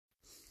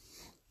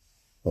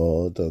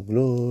All the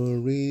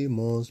glory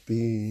must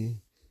be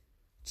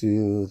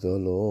to the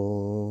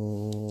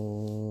Lord,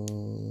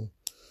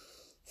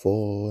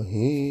 for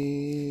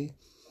he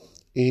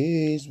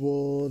is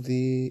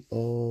worthy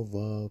of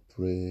our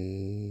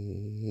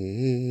praise.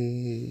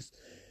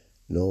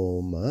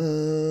 No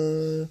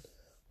man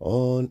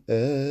on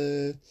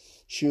earth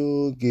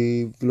should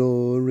give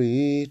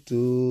glory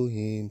to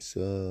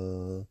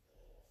himself.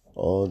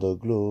 All the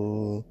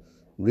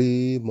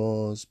glory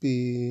must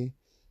be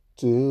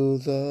to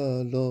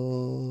the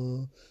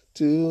Lord,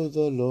 to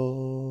the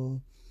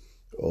Lord.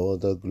 All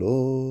the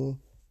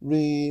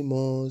glory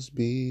must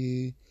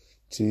be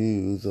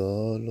to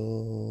the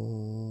Lord.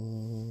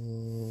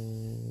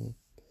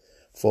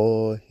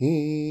 For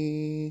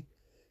he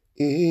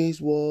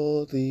is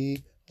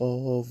worthy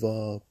of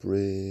our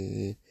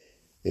praise.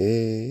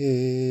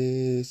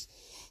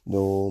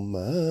 No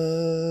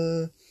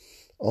man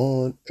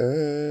on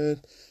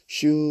earth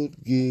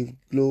should give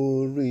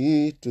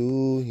glory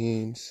to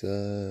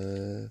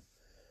himself.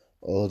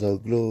 All the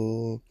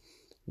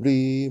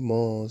glory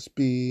must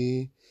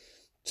be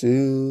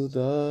to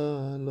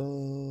the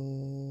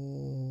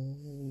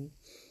Lord.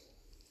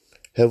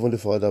 Heavenly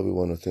Father, we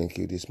want to thank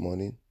you this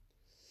morning.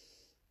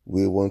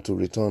 We want to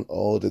return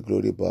all the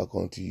glory back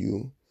unto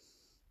you,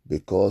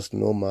 because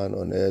no man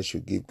on earth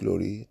should give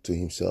glory to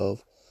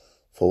himself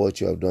for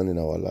what you have done in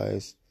our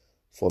lives,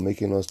 for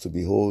making us to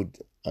behold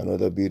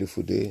another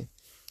beautiful day,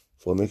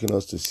 for making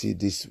us to see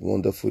this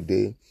wonderful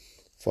day.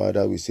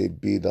 Father, we say,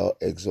 be thou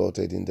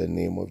exalted in the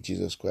name of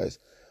Jesus Christ.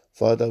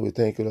 Father, we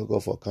thank you, Lord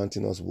God, for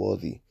counting us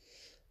worthy.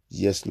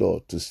 Yes,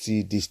 Lord, to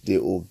see this day,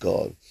 O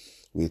God.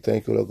 We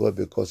thank you, Lord God,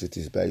 because it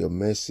is by your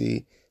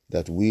mercy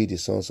that we, the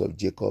sons of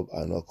Jacob,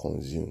 are not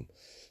consumed.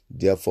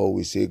 Therefore,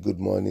 we say, good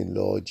morning,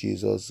 Lord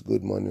Jesus.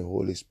 Good morning,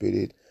 Holy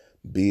Spirit.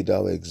 Be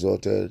thou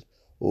exalted,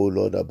 O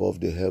Lord,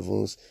 above the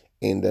heavens,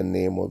 in the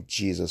name of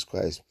Jesus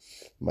Christ.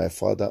 My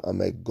Father and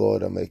my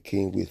God and my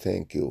King, we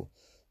thank you.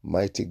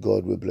 Mighty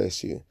God, we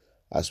bless you.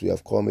 As we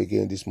have come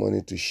again this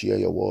morning to share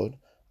your word,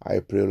 I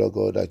pray, Lord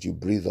God, that you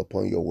breathe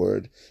upon your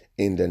word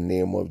in the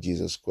name of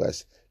Jesus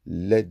Christ.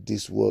 Let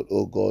this word,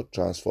 O God,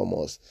 transform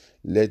us.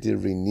 Let it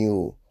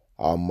renew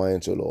our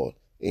minds, O Lord,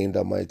 in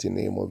the mighty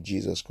name of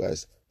Jesus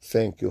Christ.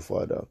 Thank you,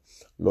 Father.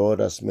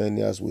 Lord, as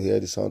many as will hear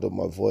the sound of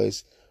my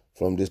voice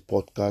from this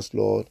podcast,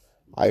 Lord,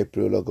 I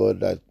pray, Lord God,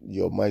 that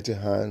your mighty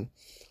hand,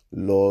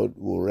 Lord,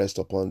 will rest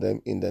upon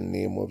them in the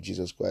name of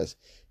Jesus Christ.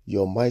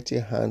 Your mighty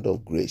hand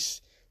of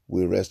grace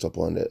will rest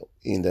upon them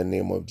in the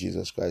name of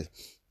Jesus Christ.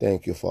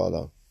 Thank you,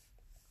 Father.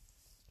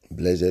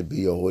 Blessed be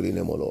your holy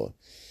name, O Lord.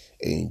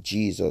 In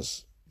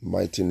Jesus'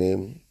 mighty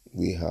name,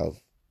 we have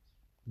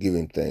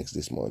given thanks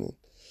this morning.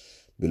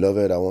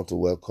 Beloved, I want to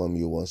welcome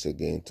you once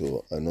again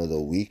to another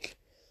week,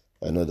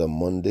 another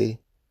Monday.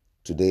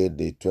 Today,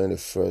 the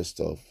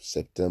 21st of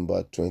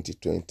September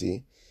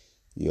 2020.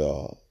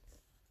 You're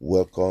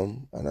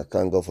welcome, and I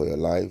thank God for your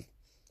life,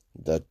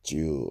 that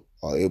you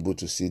are able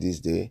to see this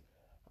day.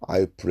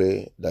 I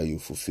pray that you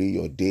fulfill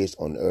your days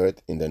on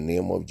earth in the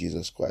name of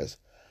Jesus Christ.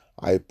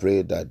 I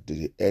pray that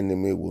the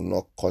enemy will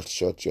not cut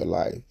short your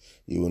life.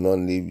 You will not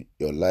live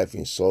your life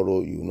in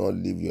sorrow. You will not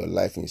live your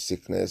life in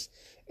sickness.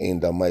 In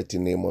the mighty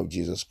name of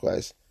Jesus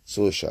Christ,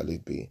 so shall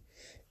it be.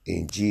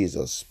 In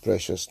Jesus'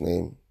 precious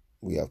name,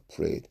 we have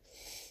prayed.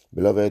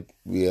 Beloved,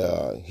 we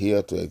are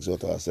here to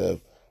exhort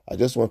ourselves. I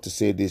just want to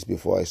say this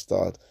before I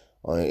start.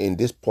 In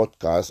this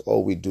podcast,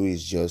 all we do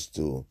is just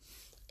to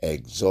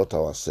exhort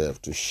ourselves,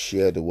 to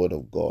share the word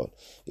of God.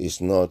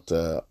 It's not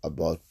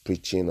about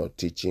preaching or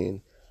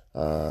teaching,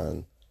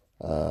 and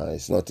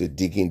it's not a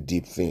digging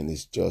deep thing.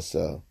 It's just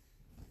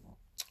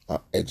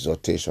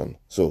exhortation.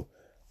 So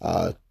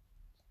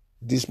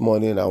this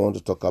morning I want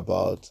to talk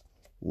about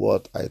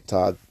what I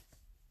tag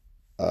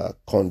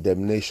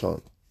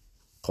condemnation.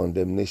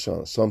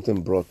 Condemnation.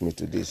 Something brought me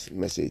to this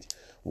message.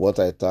 What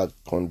I tag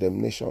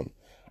condemnation.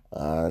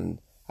 And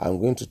I'm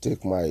going to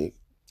take my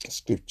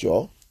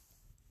scripture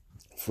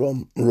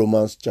from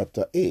Romans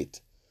chapter 8.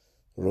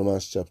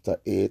 Romans chapter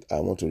 8, I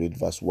want to read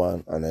verse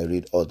 1, and I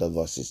read other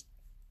verses.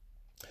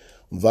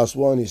 Verse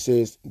 1, it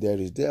says, there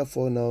is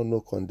therefore now no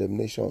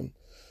condemnation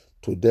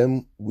to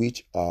them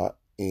which are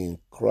in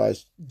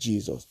Christ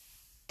Jesus,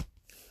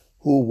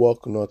 who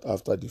walk not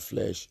after the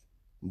flesh,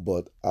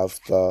 but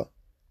after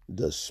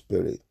the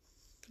Spirit.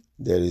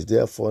 There is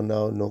therefore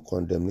now no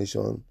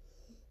condemnation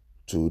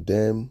to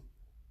them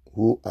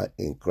who are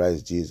in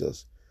Christ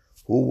Jesus,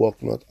 who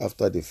walk not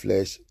after the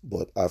flesh,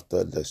 but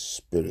after the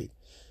Spirit.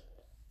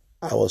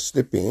 I was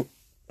sleeping,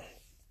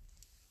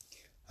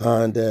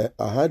 and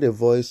I heard a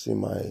voice in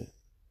my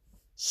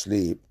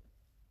sleep,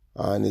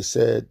 and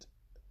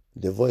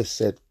the voice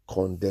said,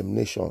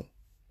 condemnation,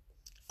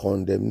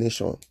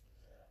 condemnation.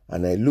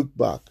 And I looked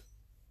back.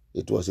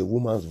 It was a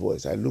woman's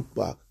voice. I looked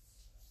back,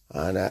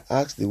 and I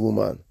asked the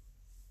woman,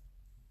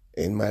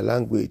 in my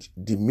language,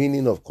 the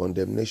meaning of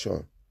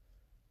condemnation.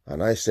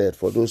 And I said,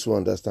 for those who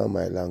understand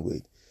my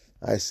language,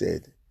 I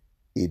said,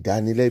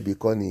 Idanile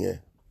bikoniye.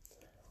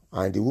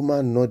 And the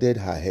woman nodded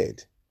her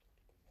head.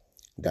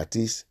 That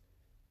is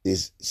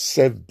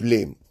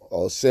self-blame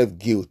or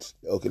self-guilt.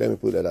 Okay, let me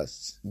put that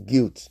as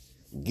guilt.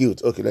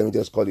 Guilt. Okay, let me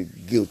just call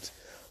it guilt.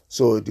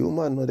 So the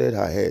woman nodded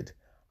her head,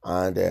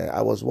 and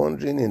I was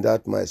wondering in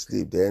that my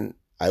sleep. Then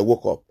I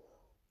woke up.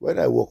 When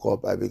I woke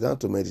up, I began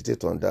to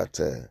meditate on that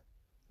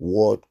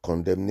word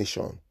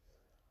condemnation.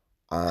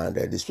 And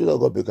the Spirit of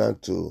God began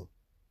to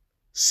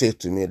say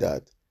to me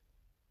that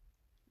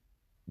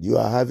you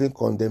are having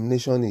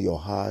condemnation in your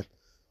heart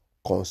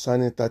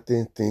concerning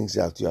certain things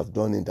that you have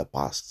done in the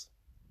past.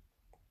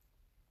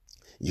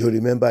 You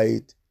remember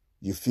it,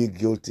 you feel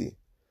guilty.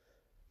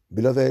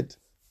 Beloved,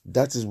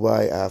 that is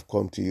why I have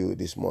come to you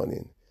this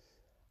morning.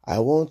 I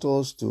want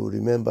us to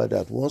remember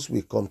that once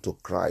we come to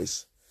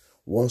Christ,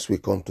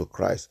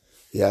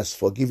 He has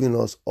forgiven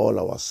us all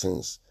our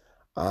sins.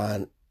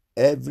 And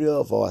every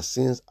of our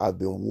sins have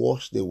been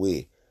washed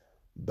away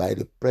by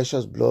the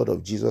precious blood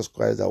of Jesus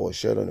Christ that was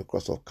shed on the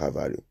cross of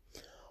Calvary.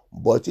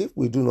 But if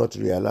we do not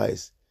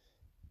realize,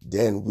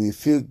 then we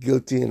feel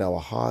guilty in our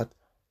heart.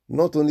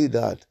 Not only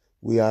that,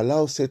 we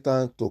allow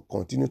Satan to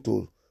continue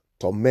to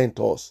torment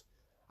us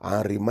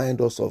and remind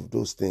us of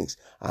those things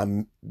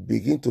and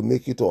begin to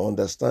make you to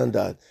understand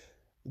that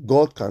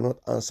God cannot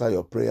answer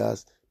your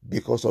prayers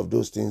because of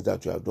those things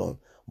that you have done.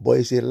 But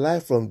it's a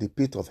lie from the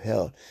pit of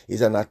hell.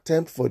 It's an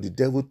attempt for the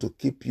devil to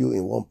keep you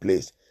in one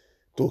place,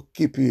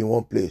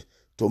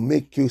 to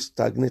make you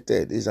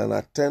stagnated. It's an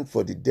attempt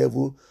for the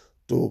devil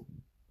to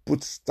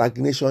put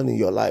stagnation in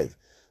your life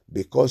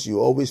because you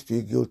always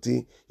feel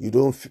guilty. You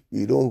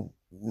don't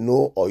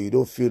know, or you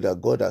don't feel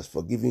that God has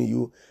forgiven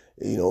you,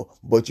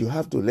 but you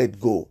have to let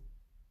go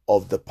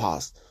of the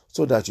past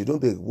so that you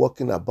don't be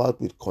walking about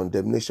with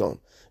condemnation.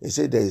 He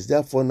said there is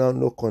therefore now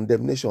no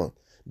condemnation.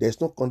 There's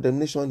no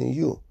condemnation in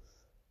you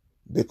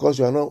because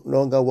you are no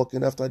longer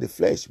walking after the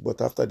flesh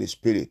but after the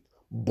Spirit.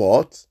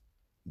 But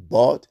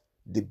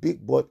the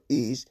big but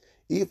is,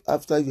 if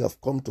after you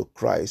have come to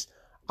Christ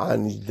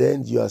and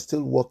then you are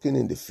still walking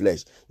in the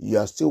flesh, you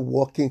are still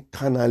walking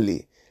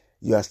carnally,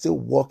 you are still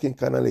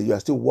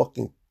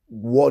walking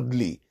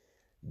worldly,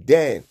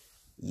 then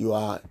you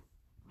are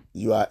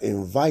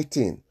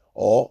inviting,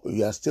 or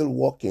you are still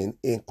walking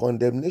in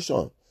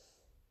condemnation.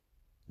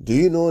 Do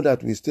you know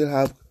that we still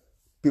have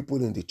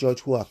people in the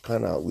church who are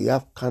carnal? We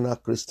have carnal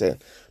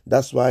Christians.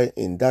 That's why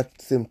in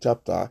that same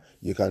chapter,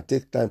 you can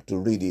take time to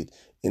read it.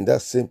 In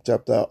that same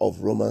chapter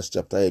of Romans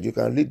chapter 8, you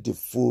can read the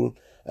full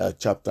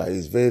chapter.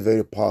 It's very,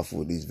 very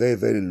powerful. It's very,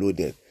 very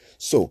loaded.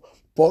 So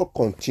Paul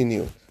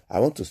continued. I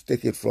want to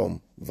take it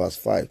from verse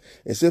 5.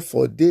 It says,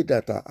 for they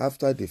that are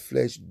after the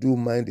flesh do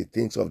mind the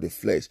things of the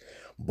flesh,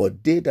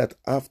 but they that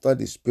after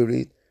the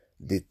Spirit,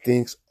 the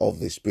things of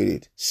the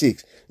Spirit.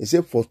 6. It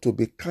says, for to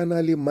be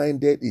carnally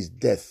minded is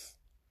death,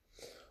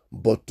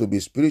 but to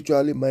be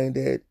spiritually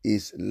minded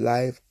is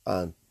life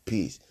and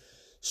peace.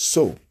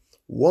 So,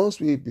 once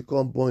we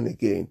become born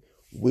again,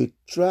 we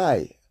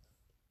try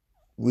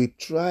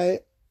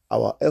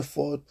our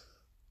effort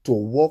to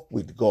walk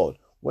with God.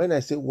 When I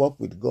say walk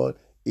with God,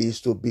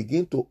 is to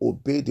begin to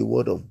obey the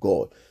word of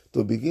God,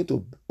 and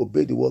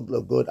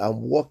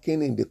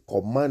walking in the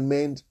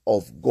commandments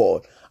of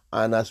God.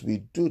 And as we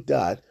do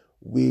that,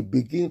 we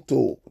begin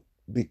to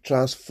be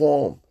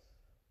transformed.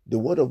 The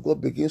word of God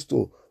begins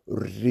to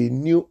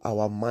renew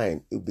our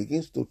mind. It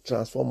begins to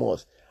transform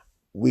us.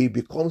 We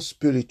become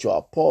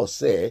spiritual. Paul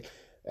said,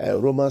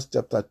 Romans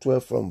chapter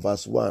 12 from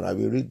verse 1.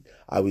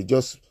 I will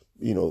just,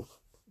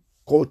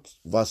 quote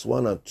verse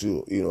 1 and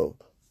 2,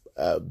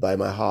 by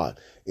my heart.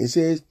 It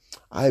says,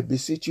 I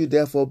beseech you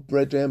therefore,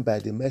 brethren, by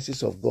the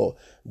mercies of God,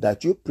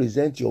 that you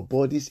present your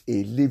bodies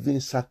a living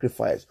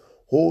sacrifice,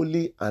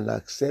 holy and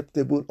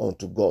acceptable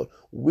unto God,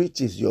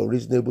 which is your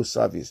reasonable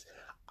service.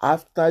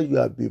 After you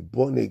have been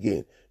born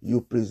again,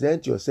 you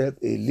present yourself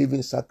a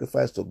living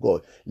sacrifice to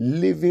God,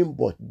 living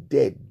but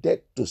dead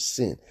to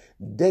sin,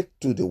 dead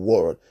to the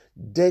world,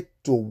 dead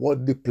to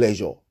worldly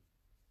pleasure.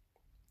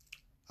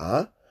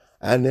 And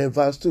in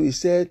verse 2, he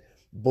said,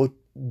 but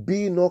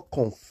be not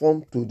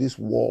conformed to this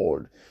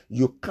world.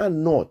 You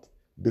cannot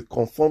be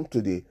conformed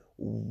to the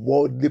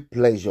worldly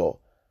pleasure.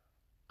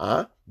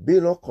 Be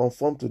not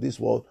conformed to this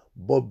world,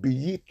 but be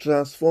ye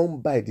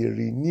transformed by the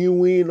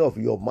renewing of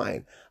your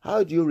mind.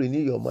 How do you renew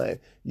your mind?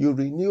 You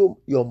renew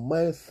your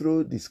mind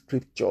through the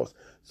scriptures,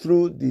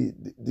 through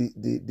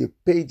the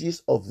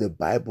pages of the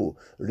Bible.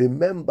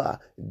 Remember,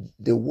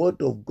 the word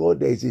of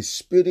God, there is a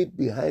spirit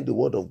behind the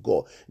word of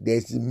God. There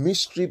is a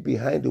mystery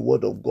behind the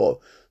word of God.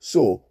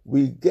 So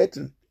we get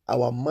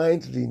our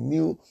mind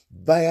renewed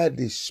via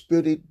the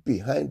spirit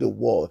behind the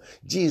word.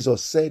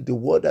 Jesus said, the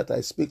word that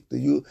I speak to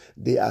you,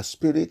 they are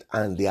spirit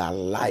and they are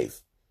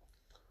life.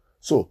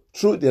 So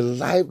through the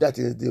life that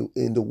is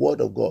in the word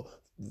of God,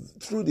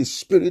 through the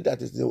spirit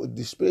that is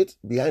the spirit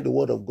behind the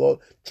word of God,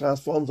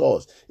 transforms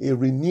us. It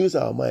renews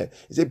our mind.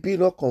 It said, be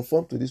not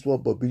conformed to this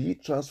world, but be ye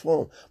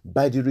transformed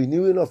by the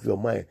renewing of your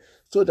mind,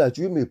 so that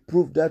you may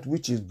prove that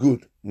which is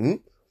good,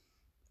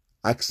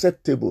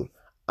 acceptable,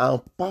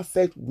 and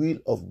perfect will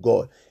of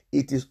God.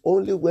 It is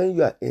only when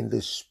you are in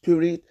the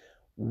Spirit,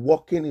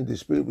 walking in the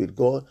Spirit with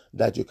God,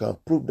 that you can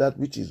prove that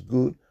which is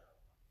good,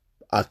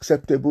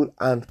 acceptable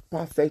and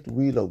perfect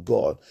will of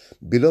God.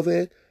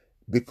 Beloved,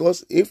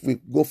 because if we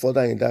go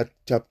further in that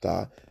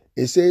chapter,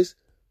 it says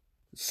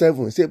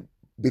 7, it says,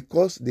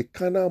 because the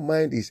carnal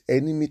mind is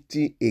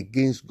enmity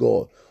against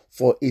God,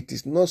 for it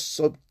is not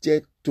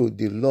subject to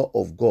the law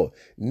of God,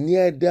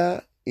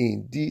 neither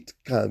indeed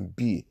can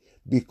be.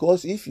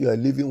 Because if you are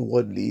living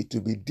worldly, it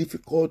will be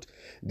difficult.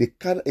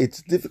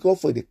 It's difficult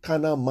for the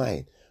carnal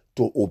mind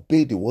to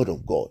obey the word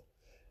of God.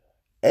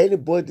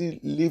 Anybody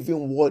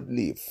living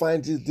worldly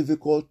finds it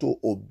difficult to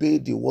obey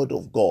the word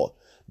of God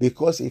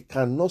because he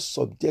cannot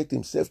subject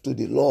himself to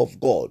the law of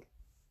God.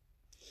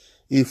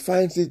 He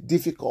finds it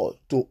difficult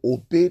to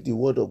obey the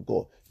word of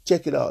God.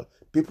 Check it out.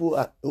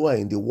 People who are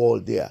in the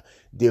world there,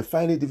 they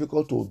find it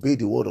difficult to obey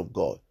the word of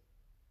God.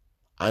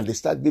 And they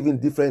start giving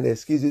different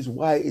excuses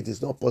why it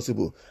is not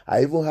possible.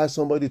 I even had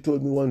somebody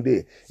told me one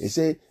day, he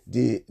said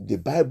the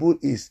Bible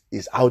is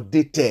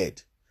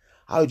outdated.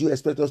 How do you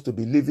expect us to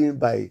be living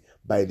by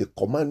the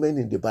commandment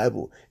in the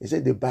Bible? He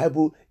said the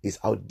Bible is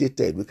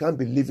outdated. We can't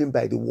be living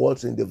by the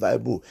words in the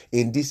Bible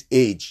in this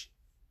age.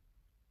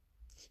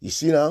 You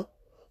see now?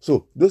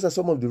 So those are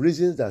some of the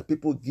reasons that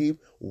people give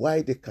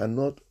why they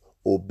cannot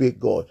obey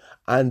God.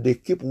 And they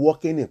keep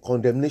walking in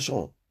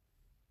condemnation.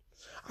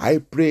 I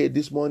pray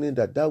this morning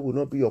that will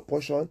not be your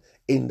portion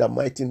in the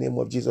mighty name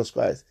of Jesus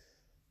Christ.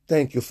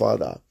 Thank you,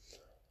 Father.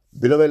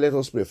 Beloved, let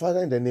us pray.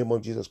 Father, in the name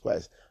of Jesus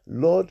Christ,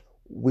 Lord,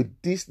 with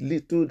this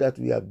little that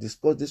we have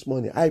discussed this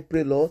morning, I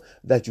pray, Lord,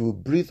 that you will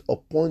breathe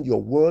upon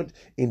your word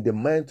in the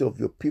minds of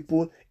your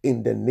people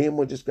in the name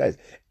of Jesus Christ.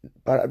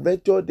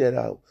 Peradventure, there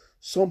are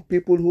some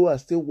people who are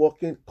still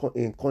walking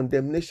in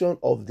condemnation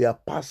of their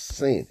past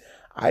sin.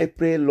 I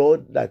pray,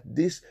 Lord, that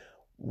this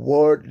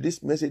word,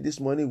 this message this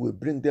morning will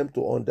bring them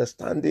to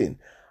understanding.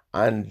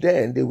 And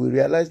then they will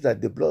realize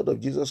that the blood of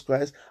Jesus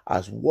Christ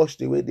has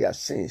washed away their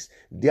sins.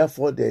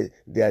 Therefore, they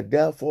are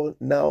therefore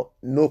now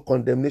no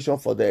condemnation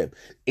for them.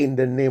 In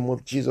the name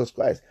of Jesus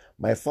Christ.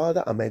 My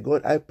Father and my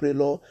God, I pray,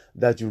 Lord,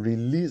 that you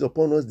release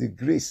upon us the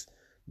grace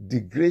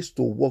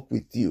to walk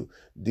with you,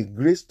 the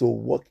grace to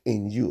walk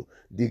in you,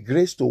 the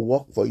grace to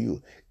walk for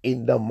you,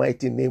 in the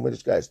mighty name of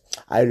Jesus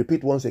Christ. I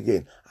repeat once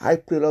again, I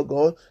pray, Lord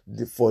God,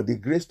 for the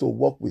grace to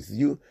walk with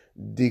you,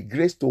 the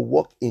grace to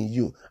walk in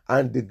you,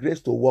 and the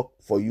grace to walk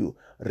for you.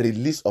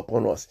 Release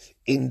upon us,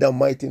 in the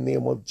mighty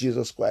name of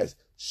Jesus Christ.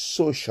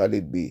 So shall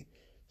it be.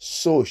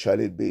 So shall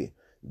it be.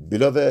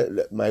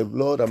 Beloved, my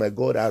Lord and my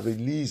God, I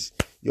release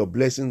your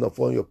blessing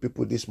upon your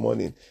people this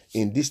morning.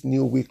 In this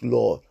new week,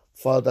 Lord,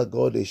 Father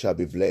God, they shall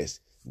be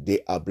blessed. They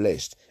are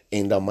blessed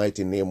in the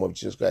mighty name of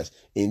Jesus Christ.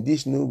 In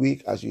this new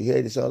week, as you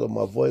hear the sound of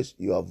my voice,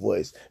 you are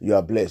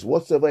blessed.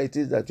 Whatsoever it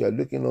is that you are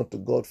looking unto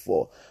God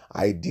for,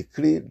 I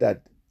decree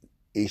that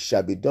it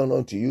shall be done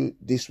unto you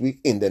this week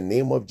in the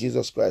name of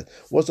Jesus Christ.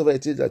 Whatsoever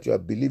it is that you are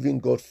believing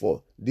God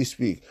for this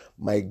week,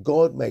 my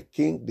God, my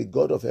King, the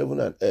God of heaven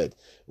and earth,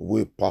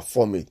 will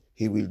perform it.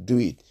 He will do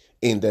it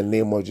in the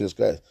name of Jesus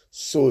Christ.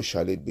 So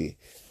shall it be.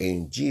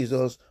 In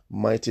Jesus'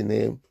 mighty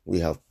name, we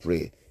have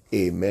prayed.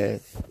 Amen,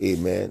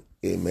 amen,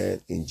 amen,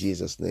 in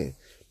Jesus' name.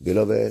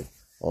 Beloved,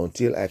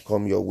 until I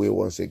come your way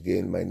once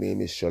again, my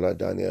name is Shola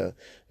Daniel.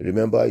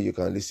 Remember, you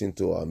can listen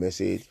to our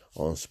message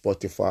on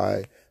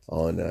Spotify,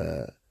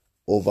 on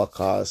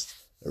Overcast,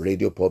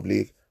 Radio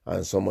Public,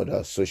 and some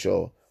other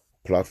social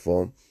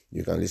platform.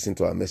 You can listen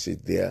to our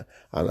message there.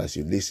 And as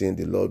you listen,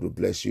 the Lord will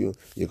bless you.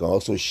 You can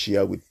also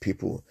share with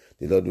people.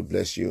 The Lord will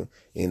bless you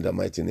in the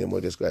mighty name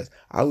of Jesus Christ.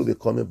 I will be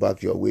coming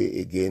back your way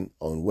again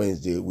on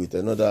Wednesday with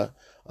another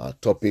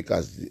topic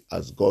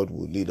as God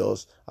will lead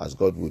us, as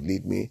God will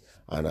lead me.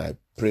 And I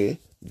pray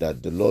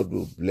that the Lord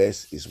will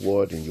bless his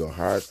word in your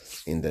heart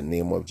in the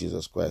name of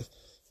Jesus Christ.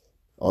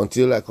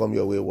 Until I come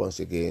your way once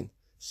again,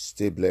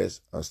 stay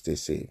blessed and stay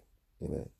safe. Amen.